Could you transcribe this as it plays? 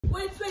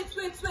Wait.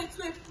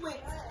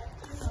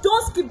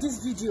 Don't skip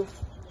this video.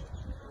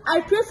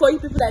 I pray for you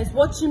people that is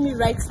watching me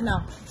right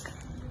now.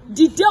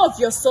 The day of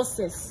your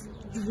success,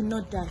 you will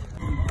not die.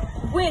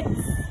 Wait.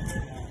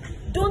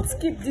 Don't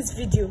skip this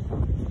video.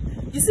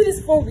 You see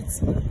this phone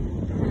with me?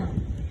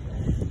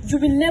 You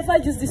will never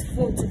use this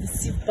phone to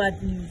receive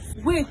bad news.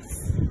 Wait.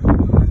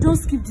 Don't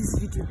skip this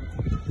video.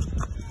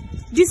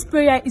 This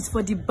prayer is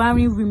for the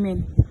barren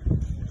women.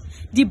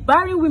 The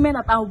barren women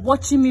that are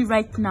watching me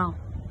right now.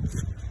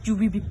 You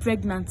will be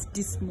pregnant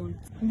this month.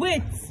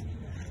 Wait.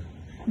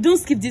 Don't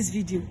skip this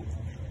video.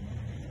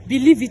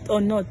 Believe it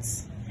or not,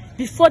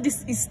 before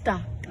this Easter,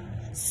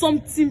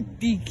 something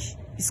big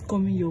is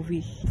coming your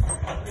way.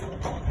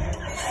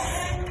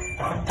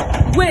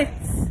 Wait.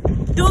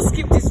 Don't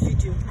skip this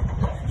video.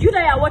 You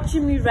that are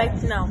watching me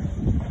right now,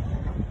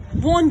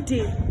 one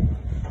day,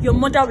 your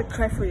mother will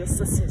cry for your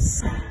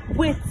success.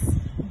 Wait.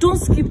 Don't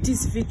skip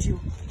this video.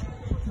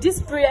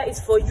 This prayer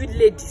is for you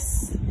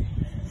ladies.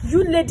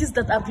 You ladies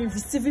that have been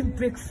receiving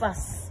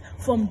breakfast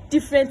from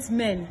different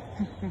men.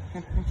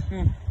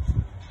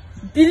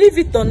 Believe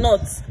it or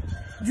not,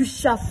 you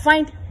shall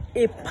find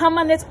a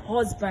permanent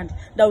husband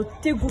that will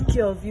take good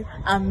care of you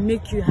and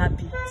make you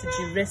happy to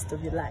the rest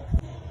of your life.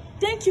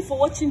 Thank you for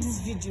watching this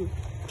video.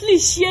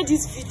 Please share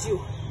this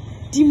video.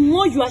 The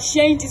more you are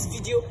sharing this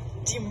video,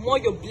 the more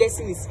your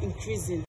blessing is increasing.